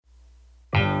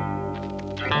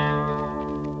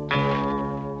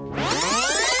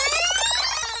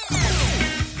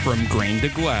From grain to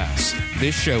glass,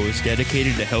 this show is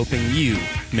dedicated to helping you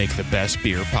make the best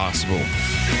beer possible.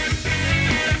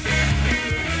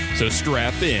 So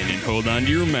strap in and hold on to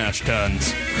your mash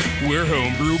tuns. We're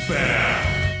Homebrew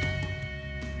Bound.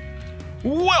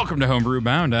 Welcome to Homebrew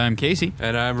Bound. I'm Casey.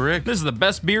 And I'm Rick. This is the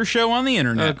best beer show on the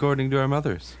internet. According to our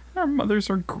mothers. Our mothers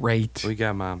are great. We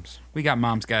got moms. We got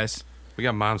moms, guys. We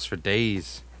got moms for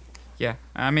days. Yeah.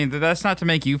 I mean, that's not to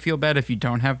make you feel bad if you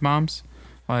don't have moms.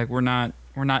 Like, we're not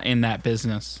in that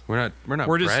business. We're not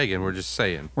bragging, we're just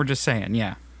saying. We're just saying,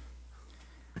 yeah.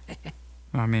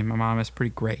 I mean, my mom is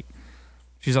pretty great.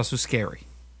 She's also scary,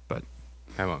 but...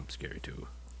 My mom's scary, too.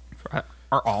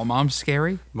 Are all moms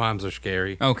scary? Moms are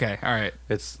scary. Okay, all right.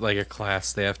 It's like a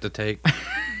class they have to take.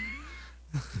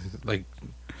 Like...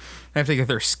 They have to get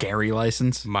their scary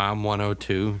license. Mom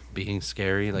 102, being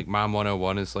scary. Like, Mom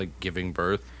 101 is, like, giving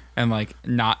birth. And, like,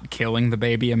 not killing the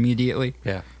baby immediately.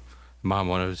 Yeah. Mom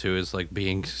 102 is, like,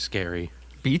 being scary.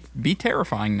 Be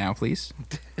terrifying now, please.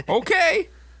 Okay.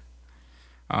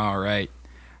 All right.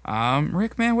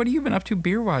 Rick, man, what have you been up to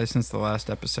beer-wise since the last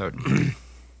episode?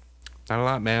 Not a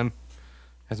lot, man.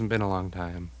 Hasn't been a long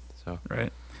time, so.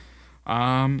 Right.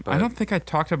 I don't think I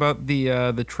talked about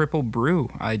the triple brew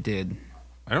I did.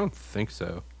 I don't think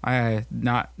so.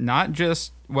 Not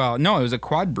just, well, no, it was a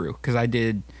quad brew because I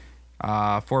did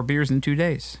 4 beers in 2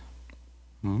 days.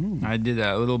 I did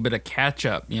a little bit of catch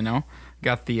up, you know.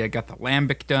 Got the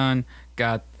lambic done,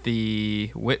 got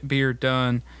the wit beer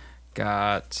done,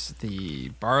 got the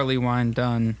barley wine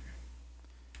done.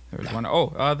 There was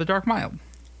one, the dark mild.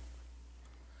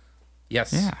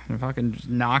 Yes. Yeah, I fucking just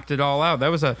knocked it all out. That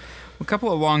was a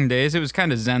couple of long days. It was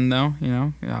kind of zen though, you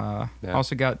know. Yeah.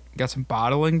 Also got some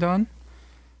bottling done.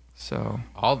 So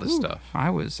All the stuff. I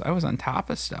was on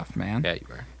top of stuff, man. Yeah, you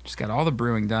were. Just got all the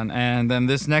brewing done. And then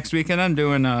this next weekend, I'm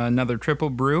doing another triple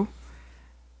brew.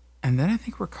 And then I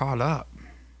think we're caught up.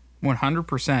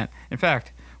 100%. In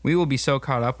fact, we will be so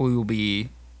caught up, we will be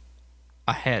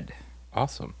ahead.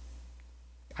 Awesome.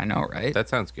 I know, right? That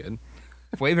sounds good.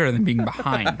 Way better than being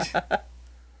behind.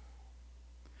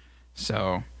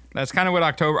 So that's kind of what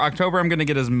October, I'm going to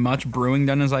get as much brewing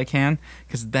done as I can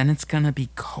because then it's going to be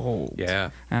cold. Yeah.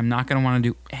 And I'm not going to want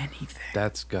to do anything.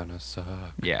 That's gonna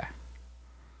suck. Yeah.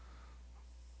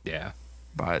 Yeah.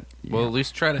 But, Well, at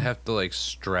least try to have to, like,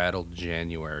 straddle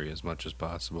January as much as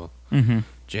possible. mm-hmm.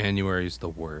 January's the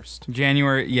worst.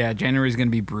 January's going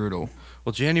to be brutal.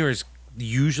 Well, January's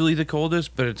usually the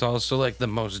coldest, but it's also, like, the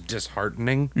most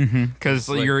disheartening. Because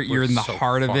Like, you're we're in the so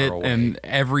heart of far it away. and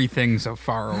everything's so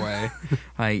far away.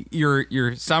 Like,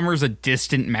 your summer's a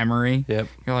distant memory. Yep.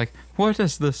 You're like, what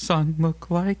does the sun look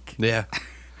like? Yeah.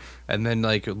 And then,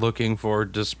 like, looking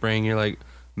forward to spring, you're like,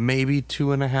 maybe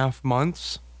 2.5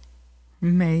 months?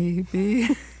 Maybe.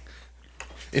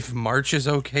 If March is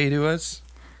okay to us?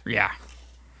 Yeah.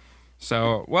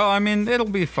 So, well, I mean, it'll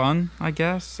be fun, I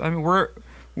guess. I mean,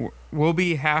 we'll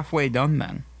be halfway done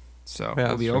then. So Yeah,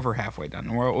 we'll be that's true. over halfway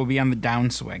done. We'll be on the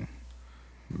downswing.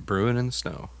 Brewing in the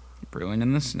snow. Brewing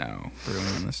in the snow.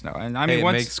 And I mean, Hey, it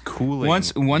once makes cooling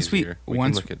once easier. We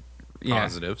can look at yeah,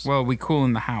 positives. well, we cool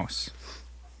in the house.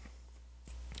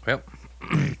 Well,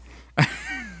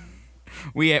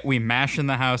 We mash in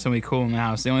the house and we cool in the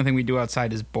house. The only thing we do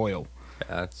outside is boil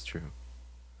yeah, that's true.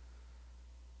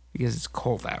 because it's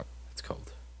cold out. It's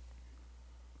cold.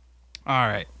 All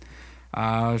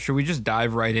right. Should we just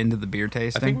dive right into the beer I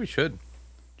tasting? think we should.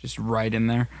 Just right in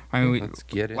there. I mean, Let's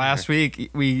get in last there.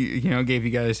 week we gave you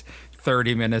guys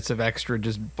 30 minutes of extra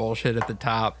just bullshit at the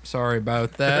top. Sorry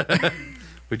about that.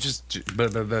 We just...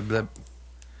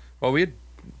 Well, we had...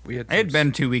 It had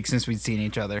been 2 weeks since we'd seen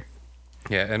each other.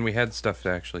 Yeah, and we had stuff to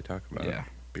actually talk about. Yeah.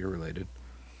 Beer related.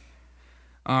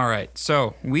 All right.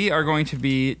 So we are going to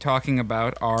be talking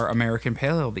about our American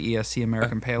Pale Ale, the ESC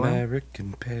American Pale Ale.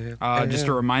 American Pale Ale. Just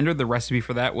a reminder, the recipe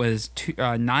for that was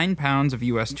 9 pounds of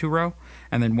U.S. two-row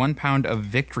and then 1 pound of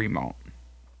Victory malt.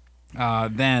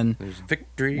 Then There's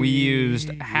Victory. we used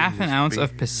half an ounce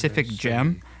of Beer Pacific recipe.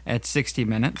 Gem at 60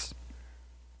 minutes,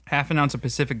 half an ounce of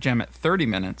Pacific Gem at 30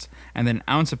 minutes, and then an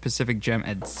ounce of Pacific Gem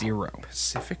at 0.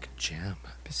 Pacific Gem.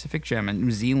 Pacific Gem, a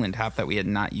New Zealand hop that we had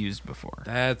not used before.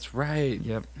 That's right.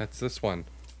 Yep. That's this one.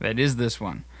 That is this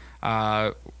one.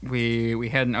 We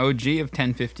had an OG of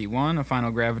 1051, a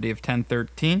final gravity of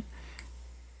 1013,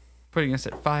 putting us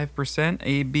at 5%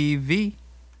 ABV.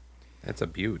 That's a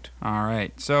beaut. All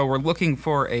right, so we're looking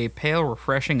for a pale,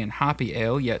 refreshing, and hoppy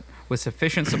ale, yet with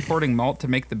sufficient supporting malt to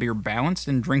make the beer balanced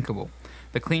and drinkable.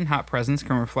 The clean hop presence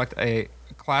can reflect a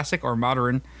classic or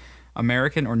modern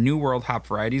American or New World hop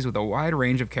varieties with a wide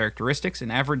range of characteristics. An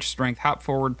average strength hop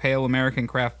forward pale American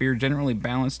craft beer generally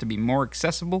balanced to be more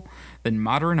accessible than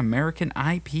modern American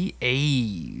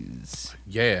IPAs.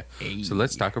 Yeah. So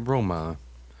let's talk aroma.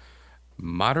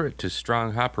 Moderate to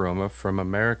strong hop aroma from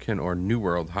American or New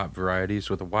World hop varieties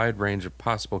with a wide range of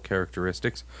possible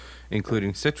characteristics,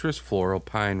 including citrus, floral,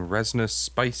 pine, resinous,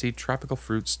 spicy, tropical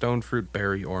fruit, stone fruit,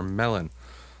 berry, or melon.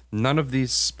 None of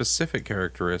these specific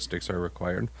characteristics are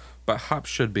required, but hops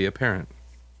should be apparent.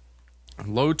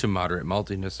 Low to moderate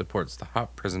maltiness supports the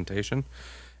hop presentation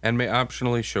and may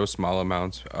optionally show small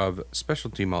amounts of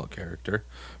specialty malt character,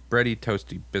 bready,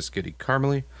 toasty, biscuity,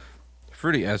 caramely.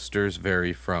 Fruity esters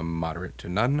vary from moderate to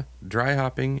none. Dry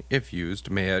hopping, if used,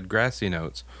 may add grassy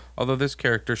notes, although this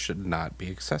character should not be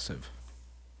excessive.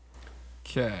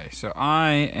 Okay, so I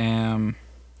am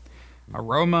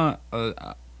aroma.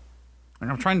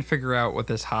 I'm trying to figure out what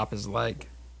this hop is like.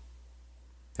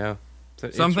 Yeah.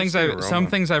 Some things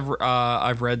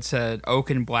I've read said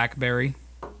oak and blackberry.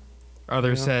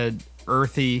 Others said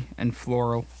earthy and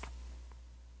floral.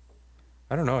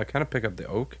 I don't know. I kind of pick up the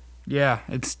oak. Yeah,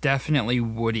 it's definitely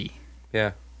woody.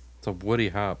 Yeah. It's a woody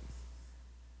hop.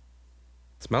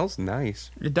 It smells nice.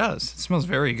 It does. It smells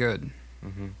very good.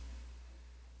 Mm-hmm.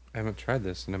 I haven't tried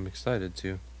this, and I'm excited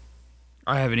to.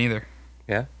 I haven't either.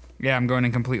 Yeah? Yeah, I'm going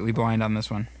in completely blind on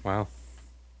this one. Wow.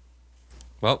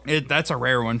 Well, that's a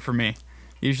rare one for me.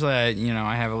 Usually,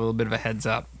 I have a little bit of a heads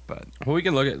up, but we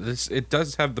can look at this. It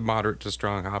does have the moderate to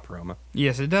strong hop aroma.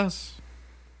 Yes, it does.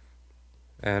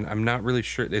 And I'm not really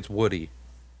sure. It's woody.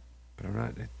 But I'm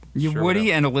not sure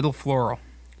woody and a little floral.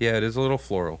 Yeah, it is a little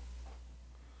floral.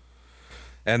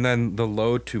 And then the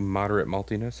low to moderate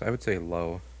maltiness, I would say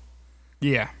low.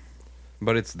 Yeah.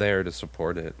 But it's there to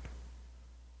support it.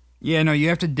 Yeah, no, you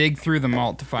have to dig through the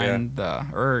malt to find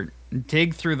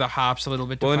dig through the hops a little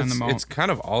bit to find the malt. It's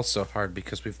kind of also hard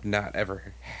because we've not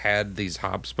ever had these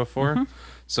hops before. Mm-hmm.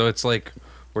 So it's like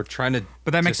we're trying to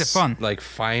But that makes it fun. Like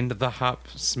find the hop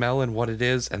smell and what it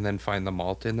is and then find the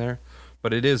malt in there.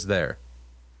 But it is there.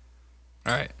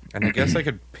 All right. And I guess I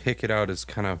could pick it out as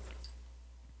kind of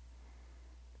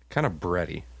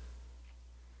bready.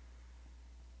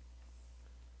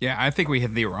 Yeah, I think we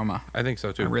hit the aroma. I think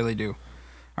so too. I really do.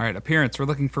 All right, appearance. We're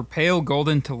looking for pale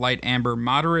golden to light amber,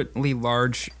 moderately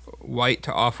large white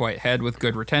to off-white head with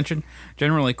good retention.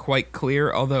 Generally quite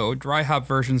clear, although dry hop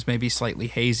versions may be slightly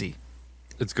hazy.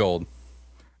 It's gold.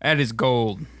 That is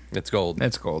gold. It's gold.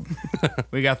 That's gold.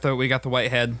 we got the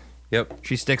white head. Yep.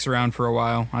 She sticks around for a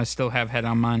while. I still have head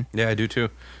on mine. Yeah, I do too.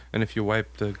 And if you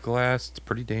wipe the glass, it's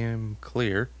pretty damn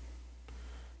clear.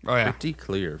 Oh yeah. Pretty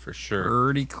clear for sure.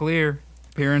 Pretty clear.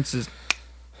 Appearance is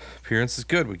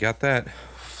good. We got that.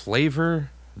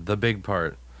 Flavor, the big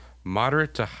part.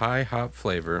 Moderate to high hop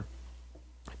flavor,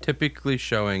 typically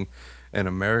showing an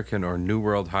American or New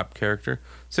World hop character.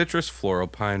 Citrus, floral,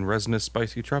 pine, resinous,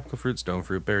 spicy, tropical fruit, stone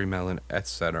fruit, berry, melon,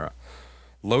 etc.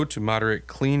 Low to moderate,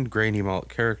 clean, grainy malt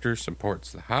character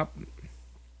supports the hop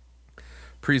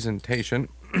presentation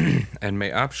and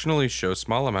may optionally show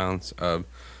small amounts of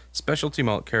specialty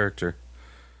malt character,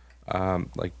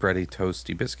 like bready,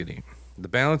 toasty, biscuity. The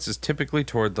balance is typically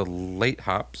toward the late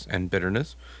hops and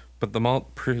bitterness, but the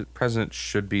malt present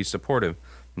should be supportive,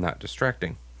 not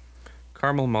distracting.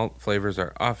 Caramel malt flavors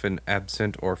are often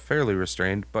absent or fairly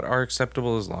restrained, but are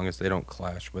acceptable as long as they don't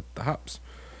clash with the hops.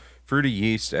 Fruity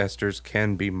yeast esters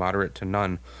can be moderate to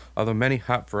none, although many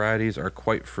hop varieties are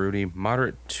quite fruity,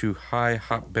 moderate to high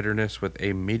hop bitterness with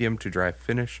a medium to dry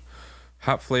finish.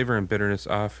 Hop flavor and bitterness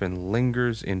often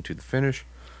lingers into the finish,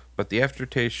 but the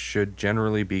aftertaste should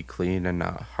generally be clean and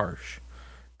not harsh.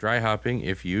 Dry hopping,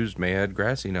 if used, may add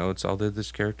grassy notes, although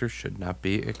this character should not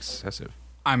be excessive.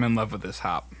 I'm in love with this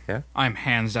hop. Yeah? I'm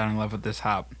hands down in love with this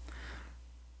hop.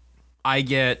 I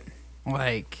get,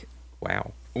 like,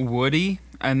 Wow. woody,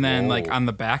 and then, Whoa. like, on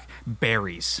the back,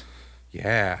 berries.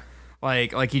 Yeah.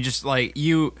 Like you just,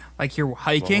 you're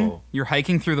hiking, Whoa. you're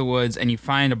hiking through the woods, and you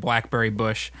find a blackberry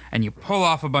bush, and you pull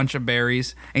off a bunch of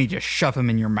berries, and you just shove them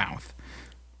in your mouth.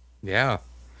 Yeah.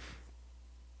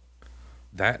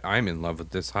 I'm in love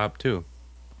with this hop, too.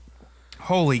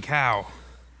 Holy cow.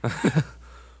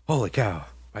 Holy cow.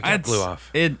 My cat blew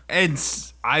off.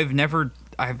 I've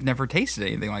never tasted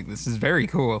anything like this. It's very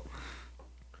cool.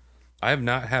 I have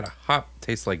not had a hop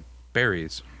taste like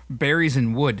berries. Berries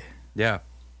and wood. Yeah.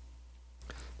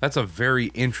 That's a very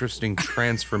interesting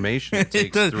transformation it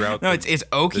takes throughout it's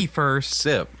oaky first.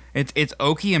 Sip. It's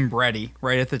oaky and bready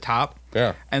right at the top.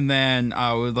 Yeah. And then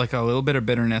with like a little bit of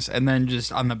bitterness, and then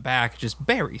just on the back, just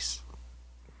berries.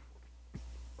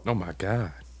 Oh my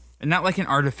God. And not like an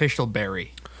artificial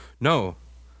berry. No.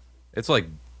 It's like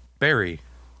berry.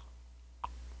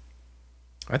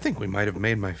 I think we might have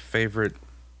made my favorite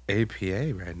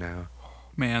APA right now.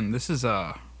 Man, this is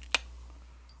I'm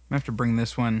gonna have to bring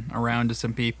this one around to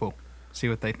some people, see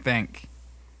what they think.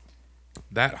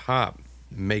 That hop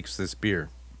makes this beer,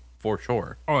 for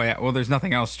sure. Oh yeah, well there's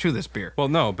nothing else to this beer. Well,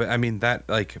 no, but I mean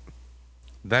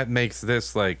that makes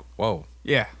this like, whoa,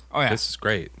 Yeah. Oh yeah. this is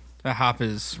great. The hop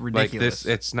is ridiculous. Like this,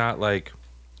 it's not like,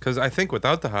 because I think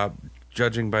without the hop,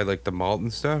 judging by like the malt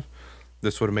and stuff,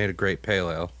 this would have made a great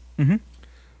pale ale. Mhm.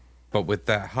 But with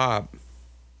that hop,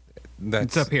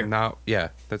 that's It's up here.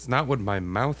 That's not what my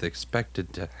mouth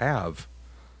expected to have.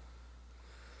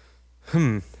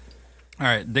 All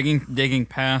right, digging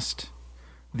past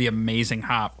the amazing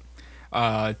hop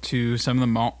to some of the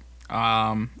malt.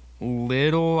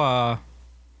 Little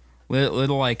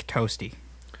like toasty.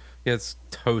 Yeah, it's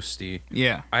toasty.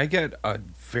 Yeah. I get a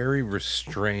very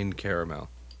restrained caramel.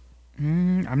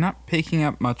 I'm not picking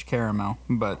up much caramel,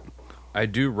 but I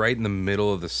do right in the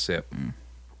middle of the sip.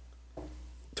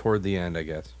 Toward the end, I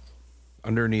guess.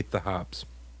 Underneath the hops.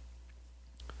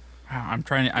 I'm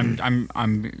trying to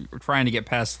I'm trying to get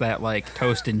past that like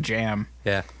toast and jam.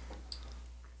 Yeah.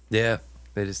 Yeah,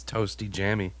 it is toasty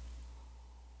jammy.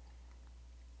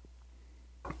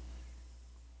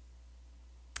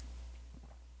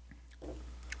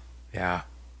 Yeah.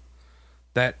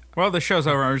 That Well, the show's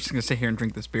over. I'm just gonna sit here and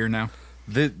drink this beer now.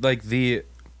 the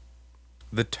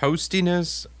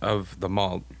toastiness of the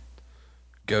malt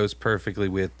goes perfectly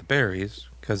with the berries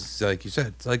because, like you said,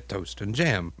 it's like toast and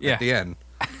jam Yeah. at the end.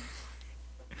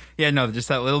 Yeah, no, just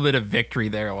that little bit of victory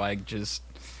there, like just.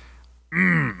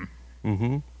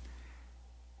 Mm-hmm.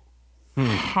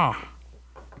 Huh.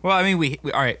 Well, I mean, we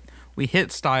all right. We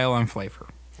hit style and flavor.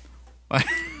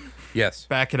 Yes,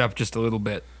 Back it up just a little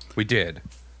bit. we did.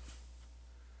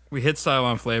 We hit style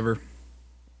and flavor.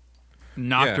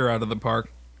 Knocked Yeah. her out of the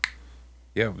park.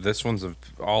 Yeah, this one's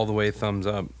all the way thumbs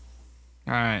up.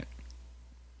 All right.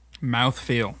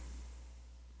 Mouthfeel.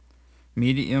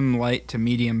 Medium light to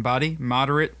medium body.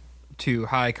 Moderate to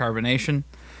high carbonation.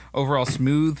 Overall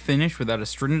smooth finish without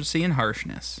astringency and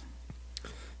harshness.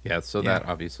 Yeah, so Yeah. that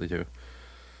obviously too.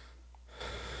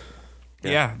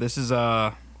 Yeah, this is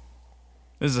a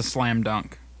slam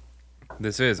dunk.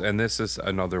 This is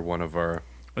another one of our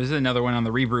This is another one on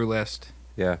the rebrew list.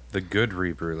 the good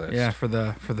rebrew list. Yeah, for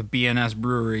the BNS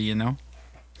brewery, you know.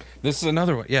 This is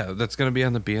another one. Yeah, that's going to be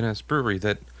on the BNS brewery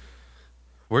that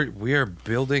we are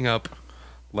building up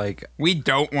like We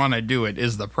don't want to do it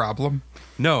is the problem.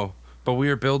 no, but we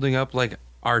are building up like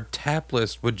our tap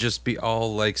list would just be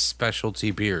all like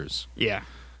specialty beers. Yeah.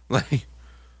 Like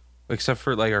except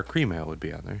for like our cream ale would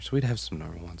be on there. So we'd have some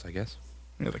normal ones, I guess.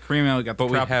 We got the cream ale, we got the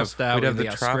But tropical stout, we'd have we the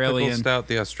got tropical Australian. stout,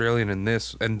 the Australian, and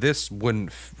this wouldn't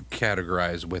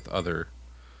categorize with other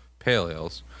pale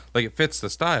ales. Like it fits the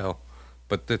style,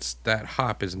 but that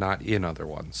hop is not in other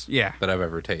ones. Yeah. that I've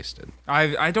ever tasted.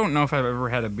 I don't know if I've ever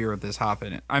had a beer with this hop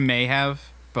in it. I may have,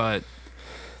 but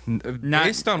not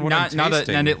Based on what I'm not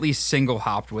tasting, not at least single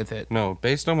hopped with it. no.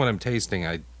 Based on what I'm tasting,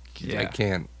 I Yeah.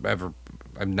 can't ever.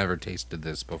 I've never tasted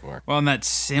this before. Well, and that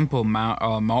simple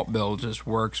malt bill just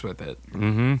works with it.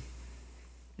 Mm-hmm.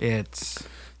 It's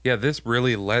Yeah, this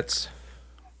really lets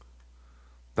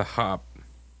the hop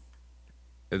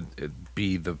it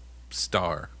be the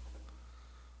star,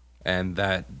 and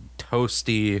that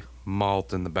toasty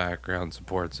malt in the background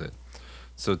supports it.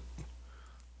 So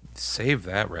save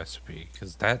that recipe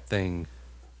because that thing.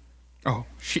 oh,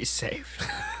 she's saved.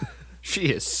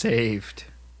 She is saved.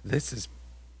 This is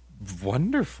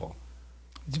wonderful.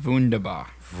 It's wunderbar.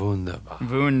 Wunderbar.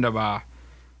 Wunderbar.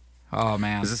 Oh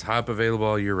man. Is this hop available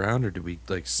all year round, or do we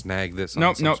like snag this?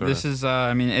 On some Nope. sort This of- is.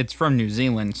 I mean, it's from New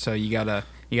Zealand, so you gotta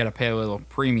pay a little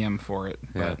premium for it.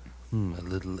 Yeah. But A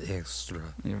little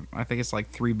extra. I think it's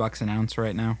like $3 an ounce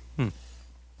right now. Hmm.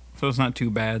 So it's not too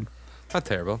bad. Not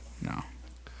terrible. No.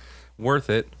 Worth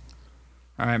it.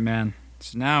 All right, man.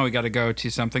 So now we got to go to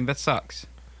something that sucks.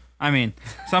 I mean,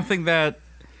 something that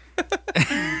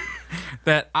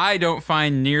that I don't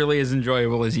find nearly as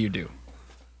enjoyable as you do.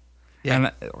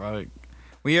 Yeah. And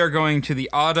we are going to the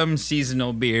autumn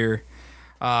seasonal beer,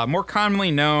 more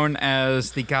commonly known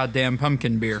as the goddamn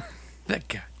pumpkin beer. The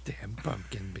goddamn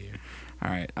pumpkin beer. All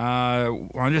right.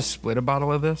 Want to just split a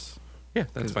bottle of this? Yeah,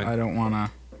 that's 'Cause fine. I don't want to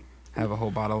have a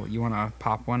whole bottle. You want to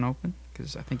pop one open?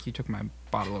 Because I think you took my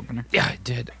bottle opener. Yeah, I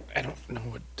did. I don't know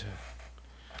what.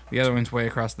 The other one's way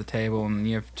across the table, and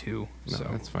you have two. No, So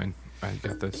that's fine. I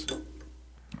got this.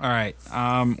 all right.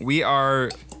 We are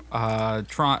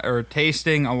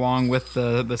tasting along with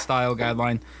the style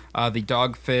guideline the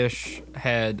Dogfish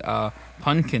Head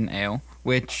Pumpkin Ale,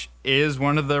 which is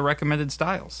one of the recommended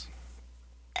styles.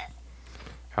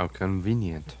 How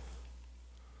convenient.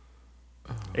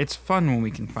 It's fun when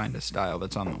we can find a style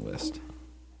that's on the list.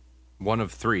 One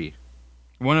of three.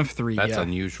 One of three, That's yeah.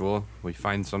 unusual. We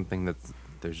find something that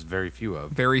there's very few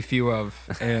of. Very few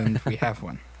of, and we have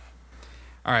one.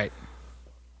 All right.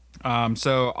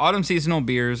 So autumn seasonal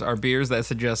beers are beers that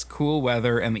suggest cool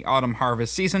weather and the autumn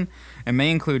harvest season and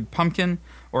may include pumpkin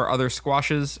or other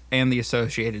squashes and the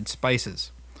associated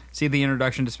spices. See the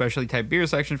introduction to specialty type beer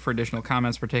section for additional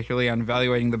comments, particularly on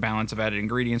evaluating the balance of added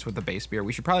ingredients with the base beer.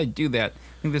 We should probably do that.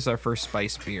 I think this is our first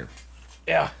spice beer.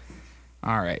 Yeah.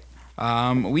 All right.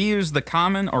 We use the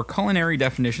common or culinary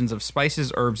definitions of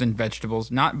spices, herbs, and vegetables,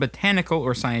 not botanical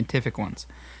or scientific ones.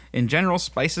 In general,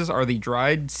 spices are the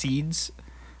dried seeds,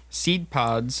 seed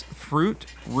pods, fruit,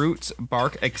 roots,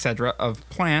 bark, etc. of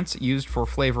plants used for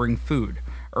flavoring food.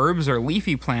 Herbs are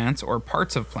leafy plants or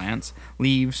parts of plants,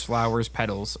 leaves, flowers,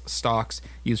 petals, stalks,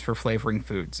 used for flavoring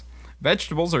foods.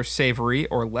 Vegetables are savory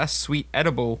or less sweet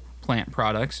edible plant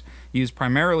products, used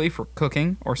primarily for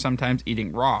cooking or sometimes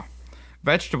eating raw.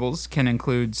 Vegetables can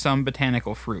include some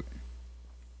botanical fruit.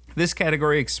 This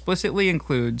category explicitly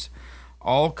includes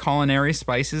all culinary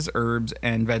spices, herbs,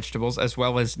 and vegetables, as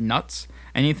well as nuts,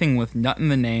 anything with nut in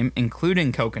the name,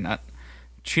 including coconut,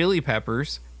 chili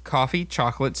peppers, coffee,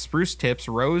 chocolate, spruce tips,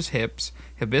 rose hips,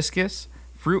 hibiscus,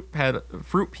 fruit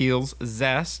peels,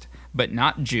 zest, but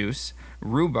not juice,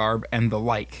 rhubarb, and the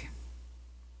like.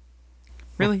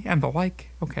 Really? And the like?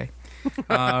 Okay.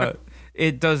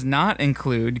 It does not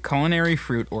include culinary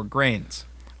fruit or grains.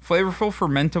 Flavorful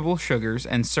fermentable sugars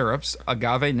and syrups,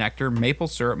 agave nectar, maple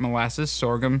syrup, molasses,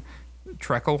 sorghum,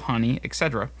 treacle, honey,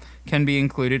 etc., can be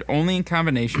included only in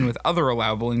combination with other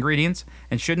allowable ingredients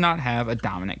and should not have a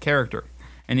dominant character.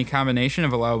 Any combination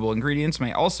of allowable ingredients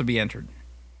may also be entered.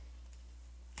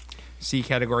 See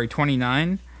Category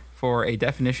 29 for a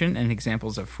definition and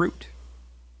examples of fruit.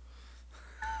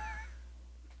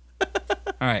 All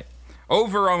right.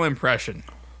 Overall impression.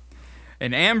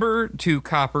 An amber to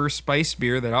copper spice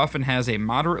beer that often has a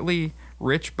moderately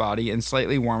rich body and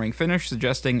slightly warming finish,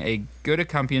 suggesting a good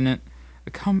accompaniment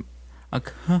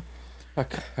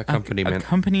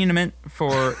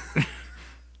for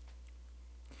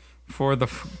for the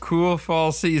cool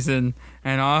fall season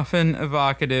and often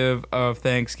evocative of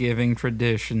Thanksgiving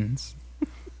traditions.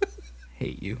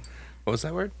 Hate you. What was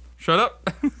that word? Shut up.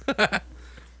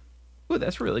 Ooh,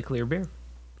 that's really clear beer.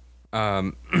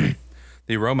 The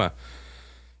aroma.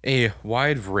 A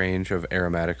wide range of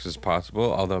aromatics is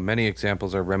possible, although many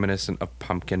examples are reminiscent of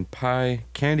pumpkin pie,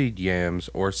 candied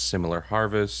yams, or similar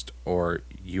harvest or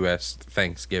U.S.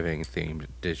 Thanksgiving-themed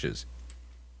dishes.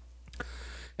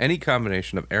 Any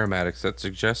combination of aromatics that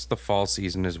suggests the fall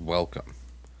season is welcome.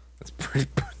 That's pretty.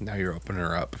 Now you're opening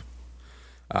her up.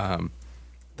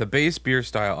 The base beer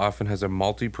style often has a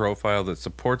malty profile that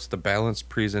supports the balanced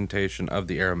presentation of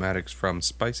the aromatics from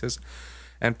spices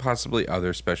and possibly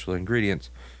other special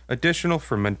ingredients. Additional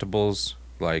fermentables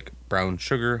like brown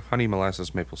sugar, honey,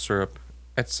 molasses, maple syrup,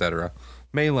 etc.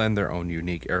 may lend their own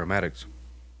unique aromatics.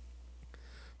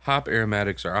 Hop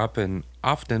aromatics are often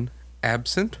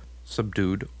absent,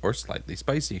 subdued, or slightly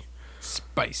spicy.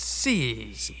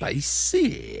 Spicy.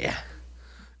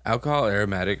 Alcohol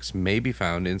aromatics may be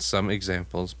found in some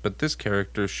examples, but this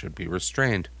character should be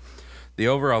restrained. The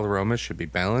overall aroma should be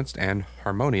balanced and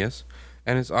harmonious,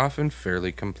 and is often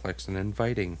fairly complex and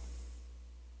inviting.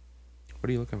 What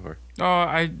are you looking for? Oh,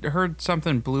 I heard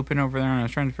something blooping over there, and I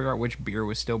was trying to figure out which beer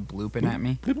was still blooping at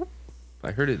me.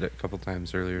 I heard it a couple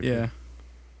times earlier. Yeah.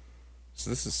 So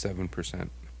this is 7%.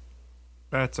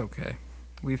 That's okay.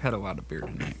 We've had a lot of beer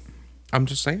tonight. I'm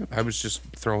just saying. I was just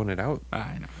throwing it out.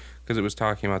 I know. Because it was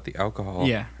talking about the alcohol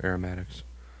Yeah. aromatics.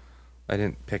 I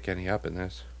didn't pick any up in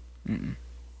this. Mm-mm.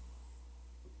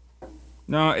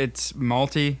 No, it's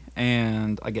malty,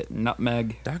 and I get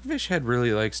nutmeg. Dogfish Head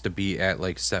really likes to be at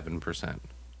like 7%.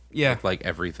 Yeah. With, like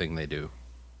everything they do.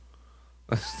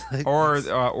 Or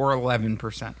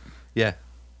 11%. Yeah.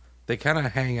 They kind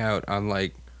of hang out on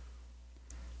like,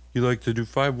 you like to do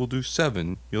 5, we'll do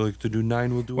 7. You like to do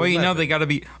 9, we'll do 11. Well, you know, they got to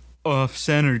be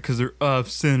off-centered because they're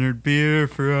off-centered beer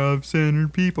for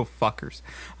off-centered people. Fuckers.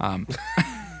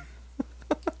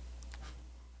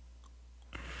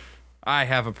 I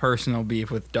have a personal beef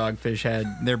with Dogfish Head.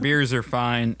 Their beers are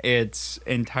fine. It's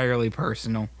entirely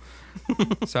personal.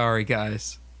 Sorry,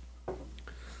 guys.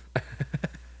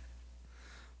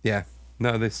 Yeah.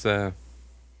 No, this, I'm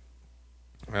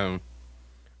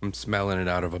smelling it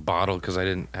out of a bottle because I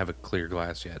didn't have a clear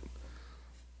glass yet.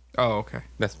 Oh, okay.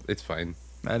 It's fine.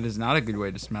 That is not a good way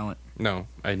to smell it. No,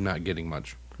 I'm not getting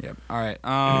much. Yep. All right.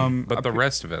 But the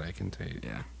rest of it I can taste.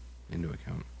 Yeah. into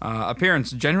account.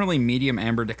 Appearance, generally medium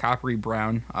amber to coppery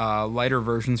brown. Lighter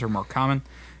versions are more common.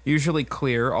 Usually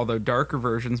clear, although darker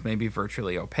versions may be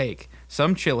virtually opaque.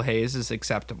 Some chill haze is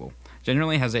acceptable.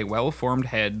 Generally has a well-formed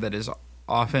head that is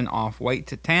often off-white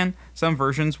to tan. Some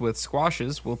versions with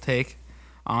squashes will take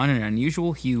on an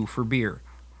unusual hue for beer,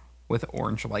 with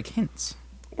orange-like hints.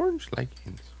 Orange-like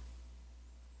hints.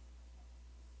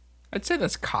 I'd say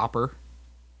that's copper.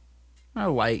 A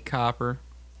light copper.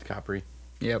 Coppery.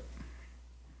 Yep.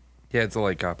 Yeah, it's a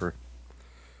light copper.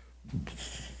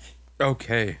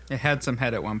 Okay. It had some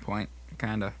head at one point.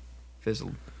 Kind of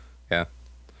fizzled. Yeah.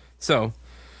 So,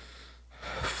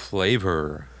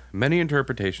 flavor. Many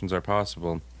interpretations are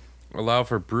possible. Allow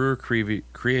for brewer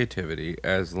creativity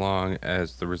as long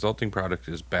as the resulting product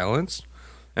is balanced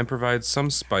and provides some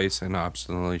spice and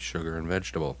optionally sugar and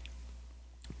vegetable.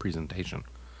 Presentation.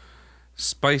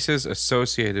 Spices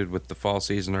associated with the fall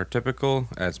season are typical,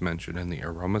 as mentioned in the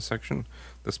aroma section.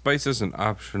 The spices and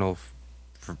optional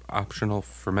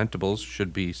fermentables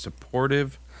should be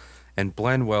supportive and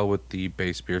blend well with the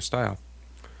base beer style.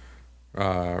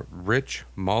 Rich,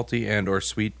 malty, and or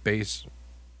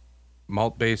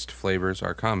malt-based flavors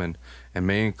are common and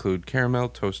may include caramel,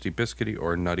 toasty, biscuity,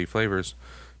 or nutty flavors.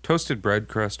 Toasted bread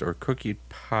crust or cookie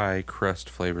pie crust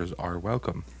flavors are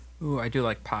welcome. Ooh, I do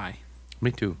like pie. Me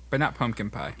too. But not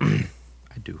pumpkin pie.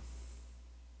 I do.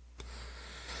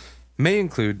 May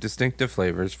include distinctive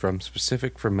flavors from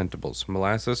specific fermentables,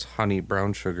 molasses, honey,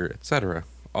 brown sugar, etc.,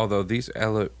 although these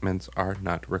elements are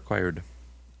not required.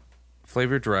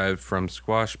 Flavor derived from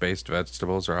squash-based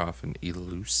vegetables are often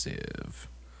elusive.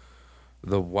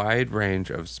 The wide range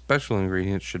of special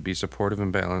ingredients should be supportive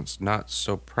and balanced, not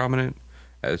so prominent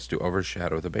as to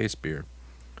overshadow the base beer.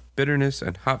 Bitterness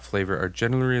and hop flavor are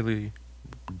generally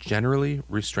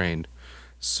restrained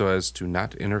so as to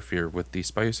not interfere with the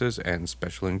spices and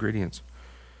special ingredients.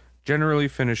 Generally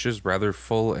finishes rather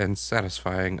full and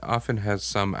satisfying, often has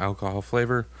some alcohol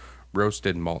flavor.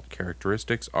 Roasted malt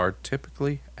characteristics are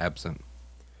typically absent.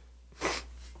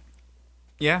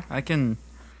 Yeah, I can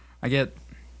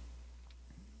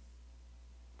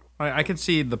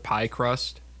see the pie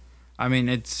crust. I mean,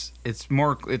 it's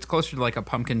closer to like a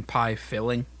pumpkin pie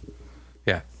filling.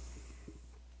 Yeah.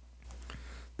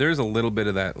 There's a little bit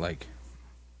of that, like,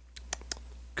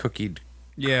 cookied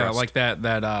Yeah, crust, like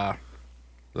that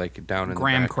like down in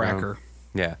graham the background. cracker.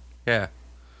 Yeah, yeah.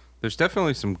 There's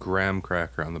definitely some graham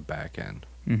cracker on the back end.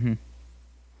 Mm-hmm.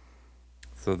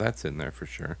 So that's in there for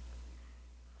sure.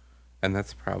 And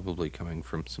that's probably coming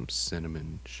from some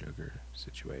cinnamon sugar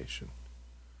situation.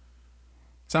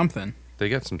 Something. They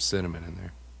got some cinnamon in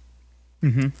there.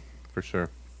 Mm-hmm. For sure.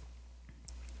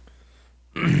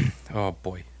 Oh,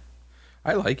 boy.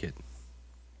 I like it.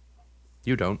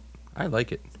 You don't. I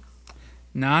like it.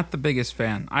 Not the biggest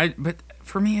fan. But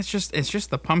for me, it's just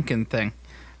the pumpkin thing.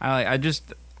 I'm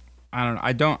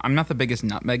not the biggest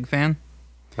nutmeg fan.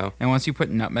 Oh. And once you put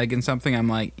nutmeg in something, I'm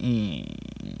like,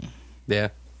 Yeah.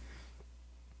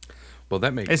 Well,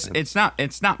 that makes sense.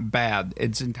 It's not bad.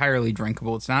 It's entirely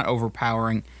drinkable. It's not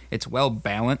overpowering. It's well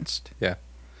balanced. Yeah.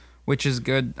 Which is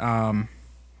good. I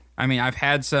mean, I've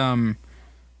had some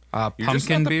You're pumpkin just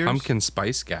not the beers. pumpkin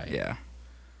spice guy. Yeah.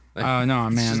 Like, Oh no,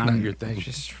 it's man! just I'm not your thing.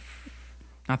 Just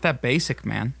not that basic,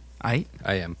 man. I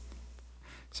am.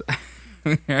 So,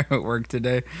 we were at work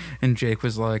today, and Jake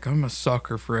was like, "I'm a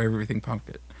sucker for everything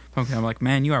pumpkin." I'm like,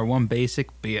 "Man, you are one basic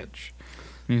bitch."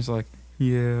 And he's like,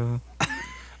 "Yeah."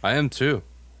 I am too.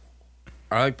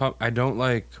 I like I don't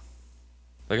like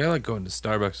I like going to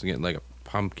Starbucks and getting like a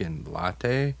pumpkin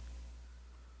latte,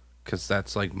 because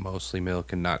that's like mostly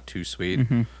milk and not too sweet.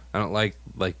 Mm-hmm. I don't like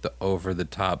the over the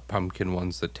top pumpkin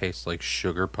ones that taste like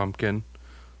sugar pumpkin.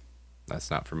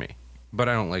 That's not for me. But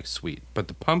I don't like sweet. But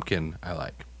the pumpkin I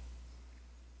like.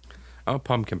 I'm a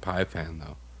pumpkin pie fan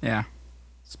though. Yeah.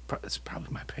 It's probably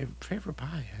my favorite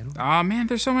pie. I don't. Oh man,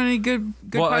 there's so many good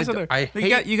Well, pies out there.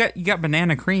 You got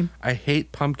banana cream. I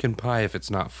hate pumpkin pie if it's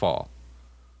not fall.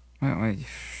 Wait.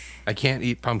 I can't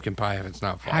eat pumpkin pie if it's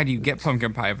not fall. How do you get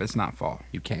pumpkin pie if it's not fall?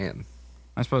 You can.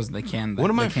 I suppose they can.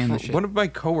 One One of my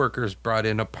coworkers brought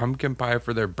in a pumpkin pie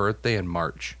for their birthday in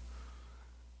March,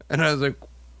 and I was like,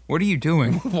 What are you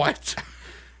doing? "What?"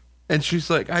 And she's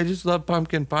like, "I just love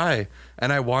pumpkin pie,"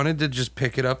 and I wanted to just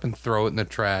pick it up and throw it in the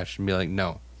trash and be like,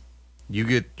 "No, you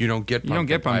don't get You don't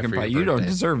get pumpkin for pie. your You don't birthday.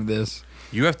 deserve this."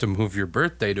 You have to move your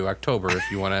birthday to October if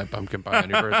you want to have pumpkin pie on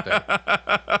your birthday.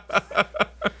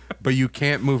 But you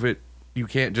can't move it. You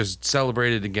can't just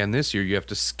celebrate it again this year. You have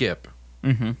to skip.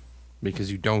 Mm-hmm. Because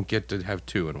you don't get to have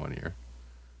two in 1 year.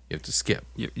 You have to skip.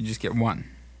 You just get one.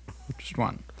 Just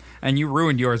one. And you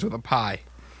ruined yours with a pie.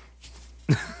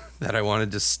 that I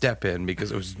wanted to step in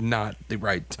because it was not the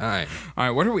right time. All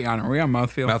right, what are we on? Are we on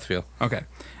mouthfeel? Mouthfeel. Okay.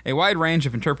 A wide range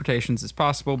of interpretations is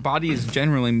possible. Body is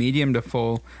generally medium to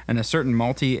full, and a certain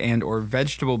malty and or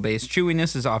vegetable-based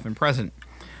chewiness is often present.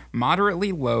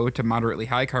 Moderately low to moderately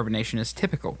high carbonation is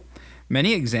typical.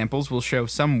 Many examples will show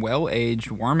some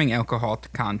well-aged warming alcohol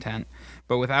content,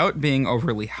 but without being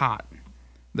overly hot.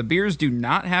 The beers do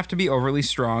not have to be overly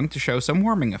strong to show some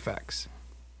warming effects.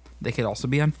 They could also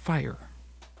be on fire.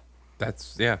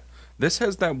 This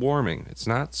has that warming. It's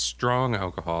not strong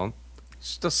alcohol. It's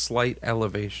just a slight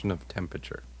elevation of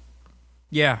temperature.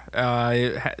 Yeah,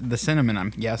 the cinnamon, I'm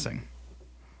guessing.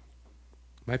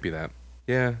 Might be that.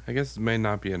 Yeah, I guess it may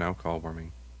not be an alcohol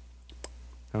warming.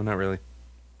 No, not really.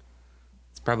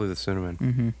 It's probably the cinnamon.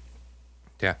 Mm-hmm.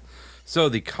 Yeah. So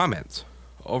the comments.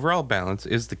 Overall balance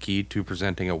is the key to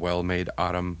presenting a well-made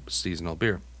autumn seasonal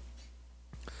beer.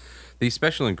 These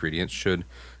special ingredients should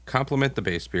complement the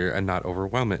base beer and not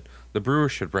overwhelm it. The brewer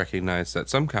should recognize that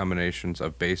some combinations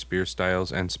of base beer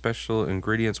styles and special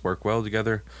ingredients work well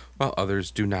together, while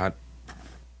others do not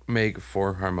make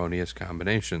for harmonious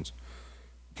combinations.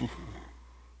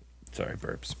 Sorry,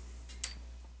 burps.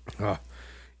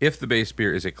 If the base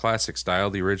beer is a classic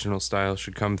style, the original style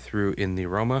should come through in the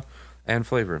aroma and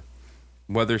flavor.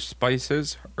 Whether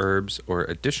spices, herbs, or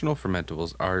additional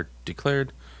fermentables are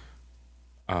declared,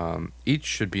 each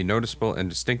should be noticeable and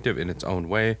distinctive in its own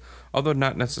way, although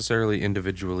not necessarily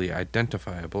individually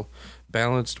identifiable.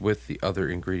 Balanced with the other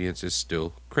ingredients is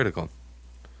still critical.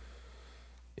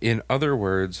 In other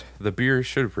words, the beer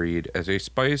should read as a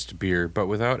spiced beer, but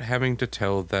without having to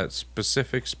tell that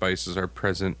specific spices are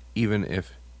present, even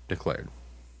if declared.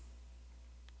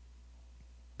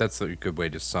 That's a good way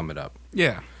to sum it up.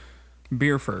 Yeah.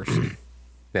 Beer first.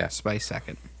 Yeah. Spice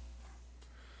second.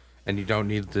 And you don't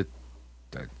need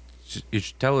you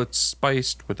should tell it's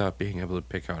spiced without being able to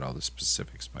pick out all the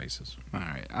specific spices. All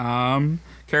right.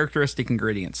 Characteristic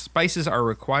ingredients. Spices are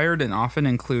required and often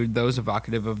include those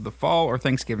evocative of the fall or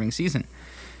Thanksgiving season,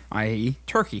 i.e.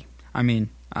 turkey.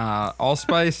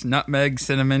 Allspice, nutmeg,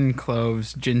 cinnamon,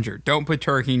 cloves, ginger. Don't put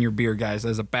turkey in your beer, guys.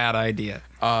 That's a bad idea.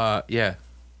 Yeah.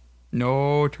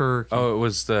 No turkey. Oh, it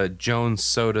was the Jones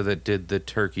Soda that did the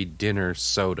turkey dinner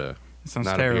soda. Sounds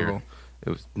not terrible. It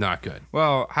was not good.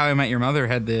 Well, How I Met Your Mother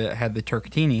had the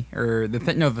turkitini, or the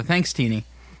Thankstini.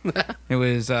 It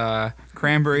was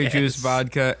cranberry juice,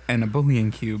 vodka, and a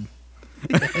bouillon cube.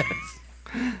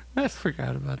 I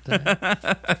forgot about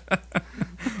that.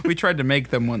 We tried to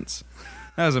make them once.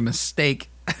 That was a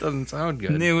mistake. Doesn't sound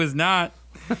good. It was not.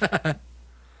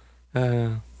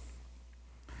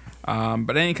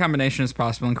 But any combination is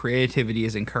possible, and creativity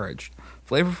is encouraged.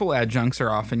 Flavorful adjuncts are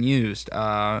often used.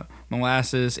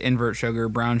 Molasses, invert sugar,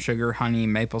 brown sugar, honey,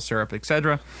 maple syrup,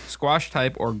 etc.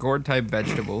 Squash-type or gourd-type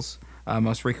vegetables,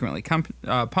 most frequently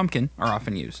pumpkin, are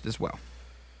often used as well.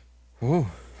 Ooh,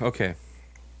 okay.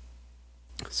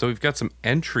 So we've got some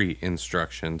entry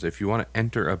instructions if you want to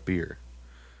enter a beer.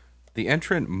 The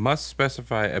entrant must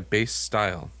specify a base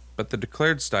style, but the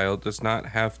declared style does not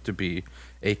have to be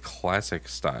a classic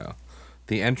style.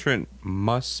 The entrant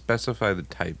must specify the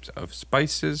types of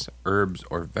spices, herbs,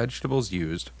 or vegetables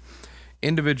used.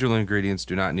 Individual ingredients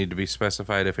do not need to be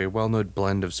specified if a well-known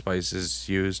blend of spices is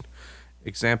used.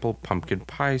 Example, pumpkin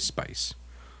pie spice.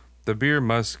 The beer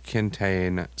must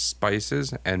contain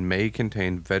spices and may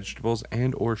contain vegetables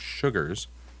and or sugars.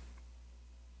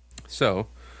 So,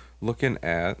 looking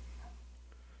at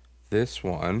this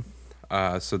one,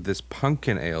 so this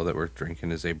pumpkin ale that we're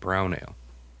drinking is a brown ale.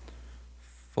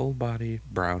 Full body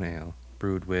brown ale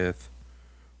brewed with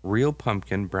real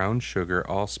pumpkin, brown sugar,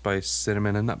 allspice,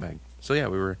 cinnamon, and nutmeg. So yeah,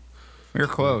 we were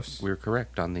close. We were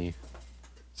correct on the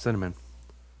cinnamon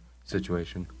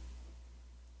situation.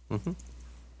 Mm-hmm.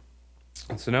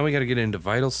 So now we got to get into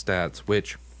vital stats,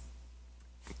 which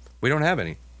we don't have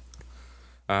any.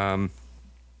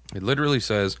 It literally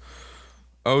says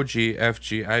OG,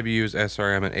 FG, IBUs,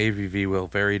 SRM, and ABV will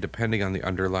vary depending on the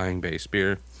underlying base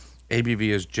beer. ABV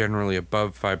is generally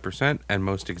above 5%, and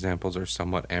most examples are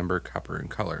somewhat amber, copper in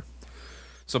color.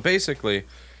 So basically,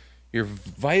 your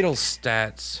vital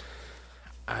stats,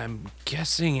 I'm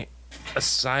guessing,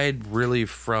 aside really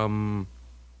from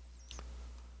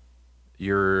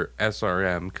your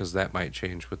SRM, because that might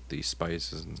change with the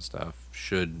spices and stuff,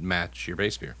 should match your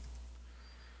base beer.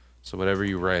 So whatever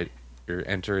you write, your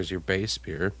enter as your base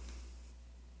beer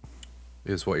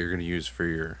is what you're going to use for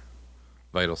your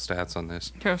vital stats on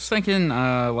this. Okay, I was thinking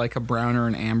like a brown or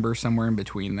an amber, somewhere in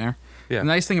between there. Yeah. The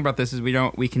nice thing about this is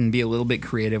we can be a little bit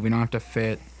creative. We don't have to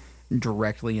fit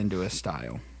directly into a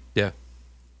style. Yeah.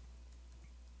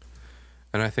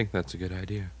 And I think that's a good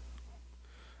idea.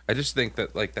 I just think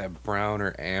that like that brown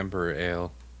or amber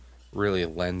ale really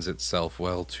lends itself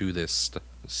well to this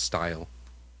style.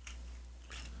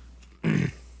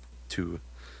 To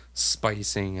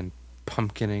spicing and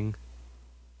pumpkining.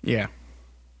 Yeah.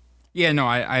 Yeah, no,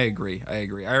 I agree. I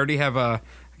already have a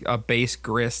base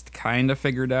grist kind of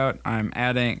figured out. I'm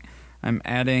adding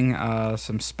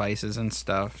some spices and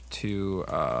stuff to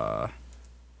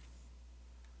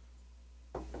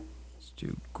let's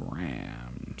do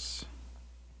grams.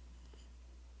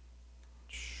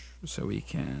 So we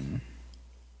can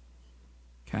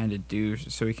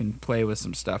play with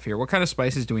some stuff here. What kind of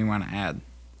spices do we want to add?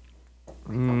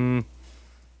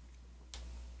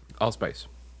 Allspice.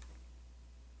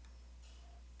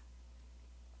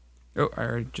 Oh, I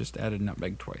already just added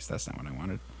nutmeg twice. That's not what I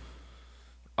wanted.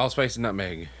 Allspice and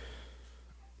nutmeg.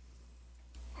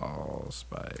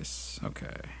 Allspice.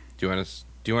 Okay. Do you want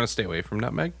to stay away from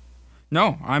nutmeg?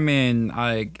 No, I mean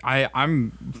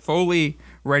I'm fully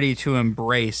ready to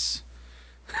embrace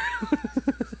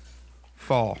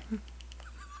fall.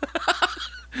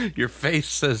 Your face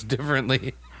says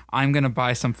differently. I'm gonna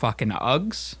buy some fucking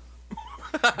Uggs,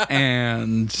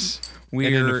 and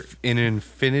we're in an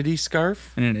infinity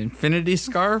scarf. in an infinity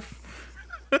scarf,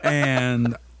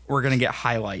 and we're gonna get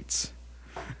highlights,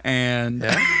 and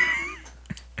and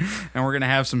we're gonna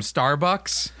have some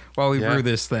Starbucks while we brew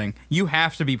this thing. You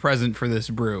have to be present for this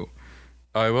brew.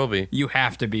 Oh, I will be. You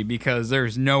have to be, because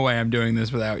there's no way I'm doing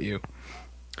this without you.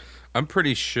 I'm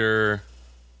pretty sure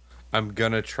I'm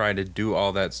gonna try to do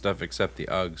all that stuff except the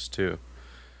Uggs too.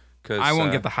 Cause I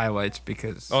won't get the highlights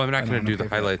because. Oh, I'm not gonna do the pay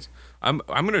for highlights. I'm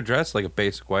gonna dress like a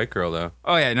basic white girl though.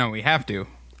 Oh yeah, no, we have to.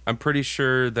 I'm pretty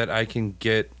sure that I can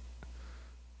get.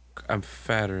 I'm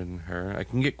fatter than her. I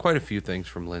can get quite a few things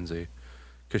from Lindsay,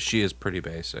 because she is pretty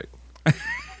basic.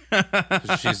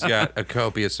 She's got a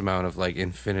copious amount of like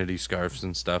infinity scarves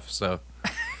and stuff, so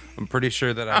I'm pretty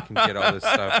sure that I can get all this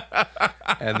stuff,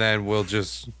 and then we'll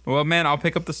just. Well, man, I'll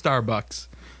pick up the Starbucks.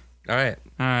 All right.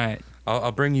 All right.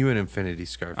 I'll bring you an infinity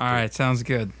scarf. All right, sounds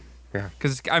good. Yeah.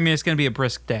 Because I mean, it's gonna be a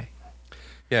brisk day.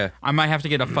 Yeah. I might have to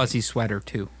get a fuzzy sweater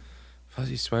too.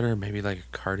 Fuzzy sweater, maybe like a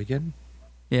cardigan.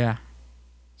 Yeah.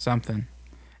 Something.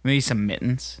 Maybe some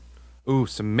mittens. Ooh,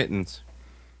 some mittens.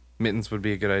 Mittens would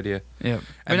be a good idea. Yeah.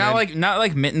 But And not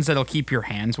like mittens that'll keep your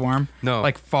hands warm. No.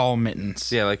 Like fall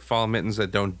mittens. Yeah, like fall mittens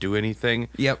that don't do anything.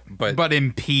 Yep. But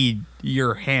impede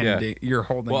your hand. Yeah. You're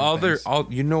holding. Well, things.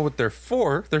 you know what they're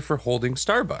for? They're for holding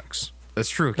Starbucks. That's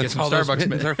true. Get That's some all those Starbucks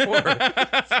mittens are for.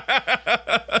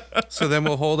 So then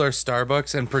we'll hold our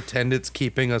Starbucks and pretend it's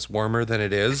keeping us warmer than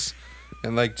it is,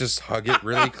 and like just hug it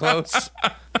really close.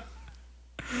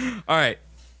 All right.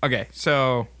 Okay.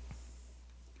 So,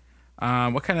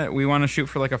 what kind of we want to shoot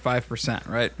for like a 5%,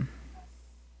 right?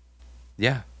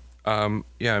 Yeah.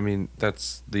 Yeah. I mean,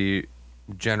 that's the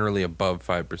generally above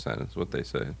 5% is what they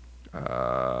say.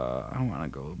 I want to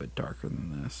go a little bit darker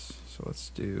than this. So let's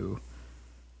do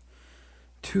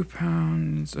 2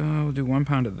 pounds. We'll do 1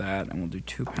 pound of that, and we'll do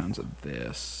 2 pounds of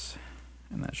this,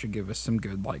 and that should give us some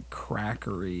good like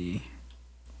crackery.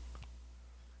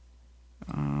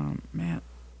 Man,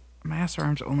 my ass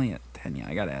arm's only at 10. Yeah,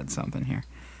 I gotta add something here.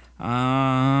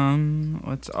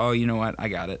 Let's. Oh, you know what? I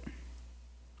got it.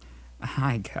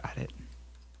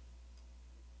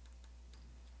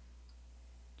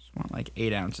 Just want like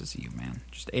 8 ounces of you, man.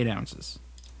 Just 8 ounces.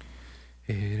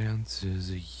 8 ounces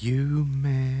of you,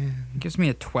 man. It gives me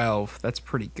a 12. That's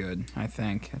pretty good, I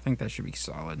think. I think that should be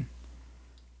solid.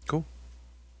 Cool.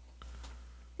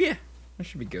 Yeah, that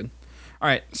should be good. All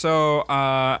right, so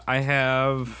I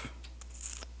have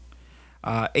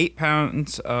 8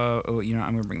 pounds of... Oh, you know,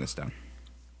 I'm going to bring this down.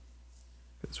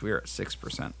 Because we're at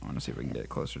 6%. I want to see if we can get it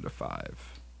closer to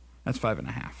 5. That's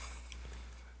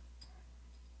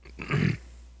 5.5.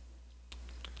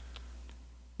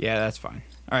 Yeah, that's fine.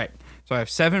 All right. So I have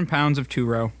 7 pounds of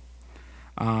 2-row,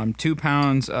 2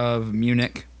 pounds of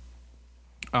Munich,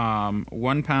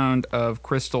 1 pound of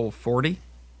Crystal 40,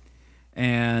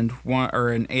 and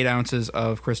 8 ounces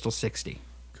of Crystal 60.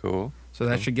 Cool. So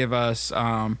that should give us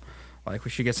like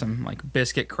we should get some like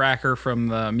biscuit cracker from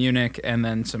the Munich, and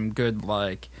then some good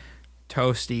like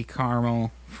toasty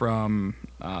caramel from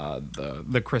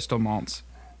the Crystal malts.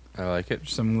 I like it.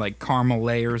 Some like caramel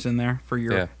layers in there for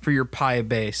your pie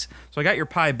base. So I got your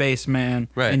pie base, man,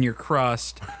 right, and your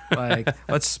crust. Like,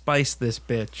 let's spice this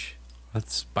bitch.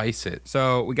 Let's spice it.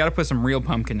 So we got to put some real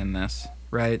pumpkin in this,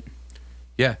 right?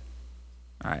 Yeah.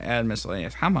 All right, add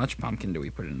miscellaneous. How much pumpkin do we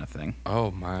put in the thing?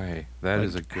 Oh my, that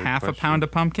is a good half question. a pound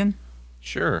of pumpkin?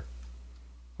 Sure.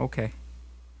 Okay.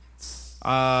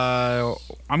 I'm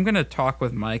gonna talk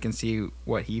with Mike and see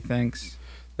what he thinks.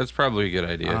 That's probably a good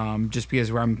idea. Just because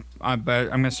but I'm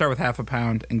gonna start with half a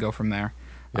pound and go from there.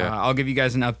 Yeah. I'll give you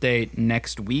guys an update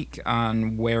next week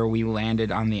on where we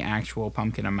landed on the actual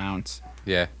pumpkin amounts.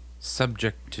 Yeah.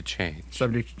 Subject to change.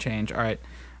 Subject to change. All right.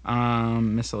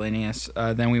 Miscellaneous.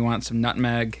 Then we want some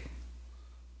nutmeg.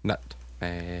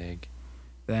 Nutmeg.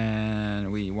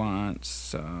 Then we want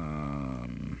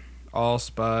some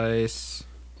allspice.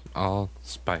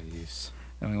 Allspice.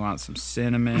 Then we want some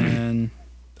cinnamon.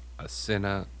 A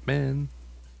cinnamon.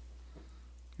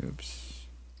 Oops.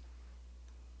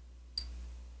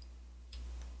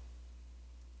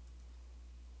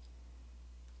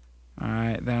 All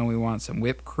right, then we want some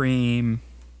whipped cream.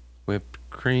 Whipped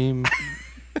cream.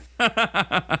 All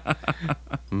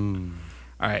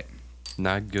right.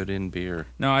 Not good in beer.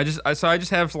 No, I just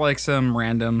have like some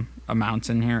random amounts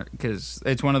in here because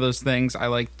it's one of those things I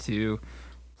like to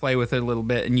play with it a little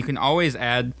bit, and you can always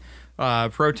add.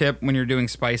 Pro tip when you're doing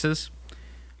spices,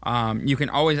 you can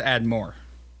always add more.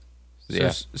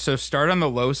 So start on the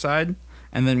low side,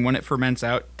 and then when it ferments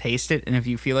out, taste it, and if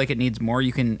you feel like it needs more,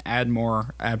 you can add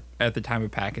more at the time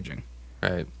of packaging.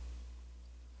 Right.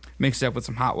 Mix it up with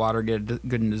some hot water, get it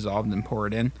good and dissolved, and pour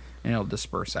it in, and it'll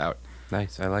disperse out.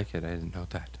 Nice. I like it. I didn't know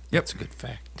that. Yep. That's a good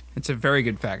fact. It's a very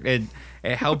good fact. It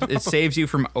helps. It saves you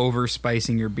from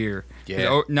overspicing your beer.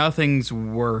 Yeah. Nothing's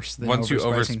worse than Once you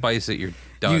overspice it, you're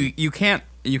done. You can't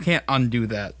undo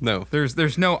that. No.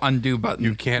 There's no undo button.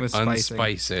 You can't with spicing.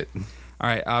 unspice it. All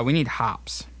right. We need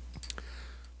hops.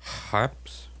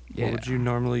 Hops? Yeah. What would you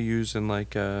normally use in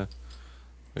like a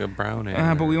brown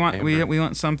ale? But we want amber? we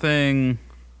want something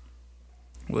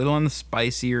a little on the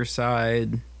spicier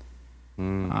side.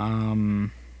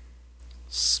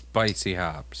 Spicy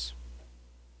hops.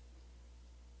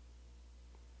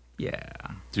 Yeah.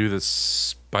 Do the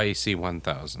spicy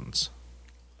 1000s.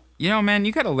 You know, man,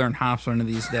 you got to learn hops one of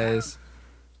these days.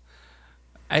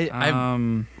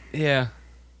 Yeah,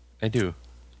 I do.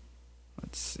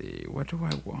 Let's see. What do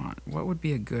I want? What would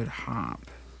be a good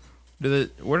hop?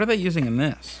 What are they using in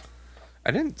this? I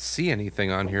didn't see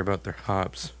anything on here about their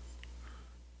hops.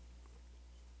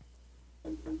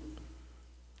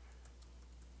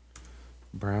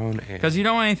 Brown ale. Because you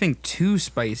don't want anything too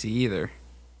spicy either.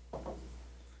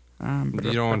 You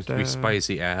don't want it to be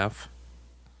spicy AF.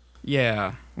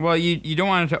 Yeah. Well, you don't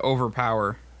want it to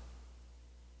overpower.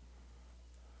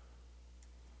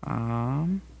 What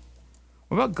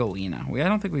about Galena? I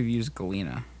don't think we've used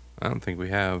Galena. I don't think we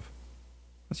have.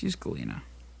 Let's use Galena.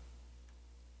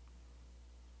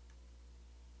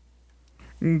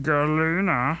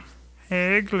 Galena.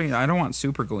 Hey, Galena. I don't want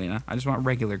super Galena. I just want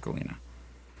regular Galena.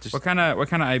 What kind of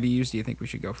IBUs do you think we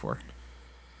should go for?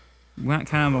 We want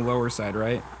kind of on the lower side,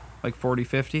 right? Like 40,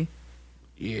 50?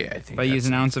 Yeah, I think If I use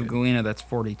an ounce of good. Galena, that's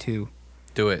 42.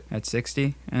 Do it. At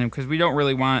 60, and because we don't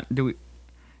really want, do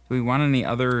we want any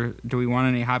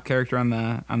hop character on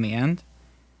the end?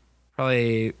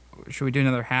 Probably. Should we do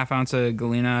another half ounce of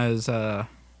Galena as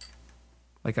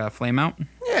like a flame out?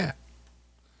 Yeah.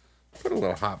 Put a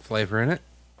little hop flavor in it.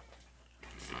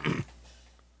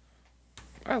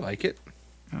 I like it.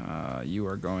 You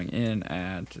are going in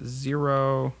at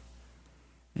 0,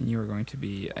 and you are going to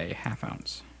be a half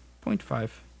ounce,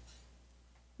 0.5.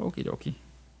 Okie dokie.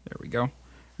 There we go. All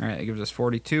right, it gives us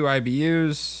 42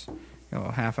 IBUs. Got a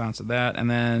little half ounce of that, and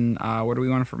then what do we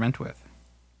want to ferment with?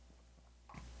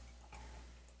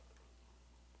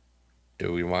 What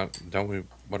do we want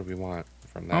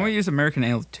from that? Why don't we use American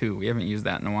Ale 2? We haven't used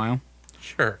that in a while.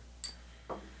 Sure.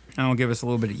 And it'll give us a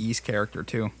little bit of yeast character,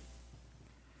 too.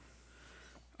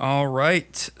 All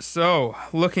right. So,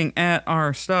 looking at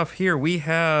our stuff here, we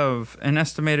have an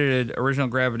estimated original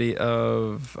gravity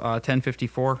of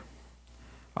 1054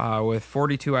 with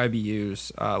 42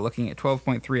 IBUs, looking at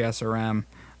 12.3 SRM,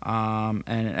 and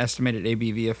an estimated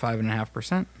ABV of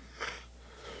 5.5%.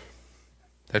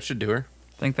 That should do her.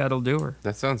 Think that'll do her.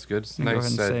 That sounds good. It's a Go ahead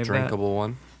nice and save drinkable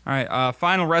one. All right,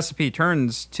 final recipe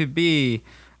turns to be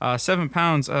 7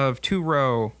 pounds of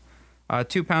 2-row,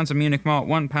 2 pounds of Munich malt,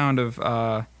 1 pound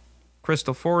of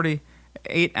Crystal 40,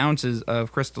 8 ounces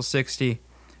of Crystal 60,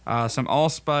 some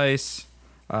allspice,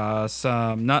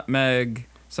 some nutmeg,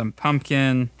 some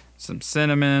pumpkin, some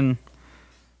cinnamon.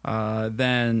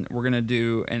 Then we're going to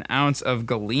do an ounce of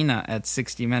Galena at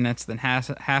 60 minutes, then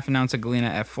half an ounce of Galena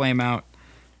at flame out,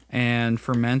 and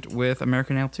ferment with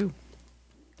American Ale 2.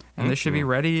 And this should be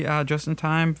ready just in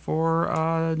time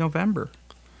for November.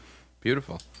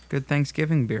 Beautiful. Good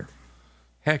Thanksgiving beer.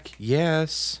 Heck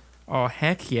yes. Oh,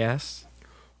 heck yes.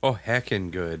 Oh,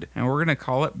 heckin' good. And we're going to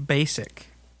call it Basic.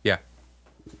 Yeah.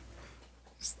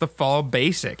 It's the fall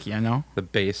Basic, you know? The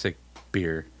basic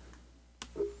beer.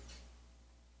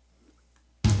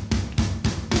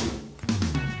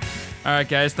 All right,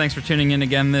 guys. Thanks for tuning in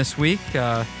again this week.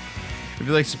 If you'd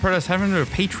like to support us, head over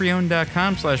to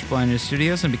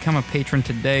patreon.com/blindnewsstudios and become a patron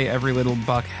today. Every little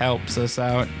buck helps us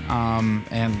out.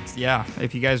 And yeah,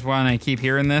 if you guys want to keep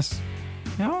hearing this,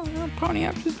 pony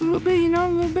up just a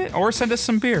little bit, or send us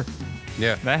some beer.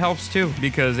 Yeah. That helps too,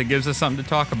 because it gives us something to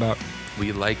talk about.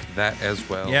 We like that as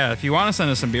well. Yeah, if you want to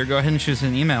send us some beer, go ahead and shoot us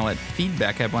an email at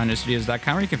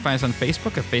feedback@blindnewsstudios.com, or you can find us on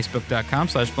Facebook at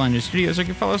facebook.com/blindnewsstudios, or you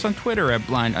can follow us on Twitter at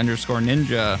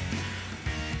blind_ninja.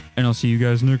 And I'll see you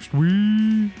guys next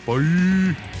week.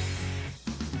 Bye.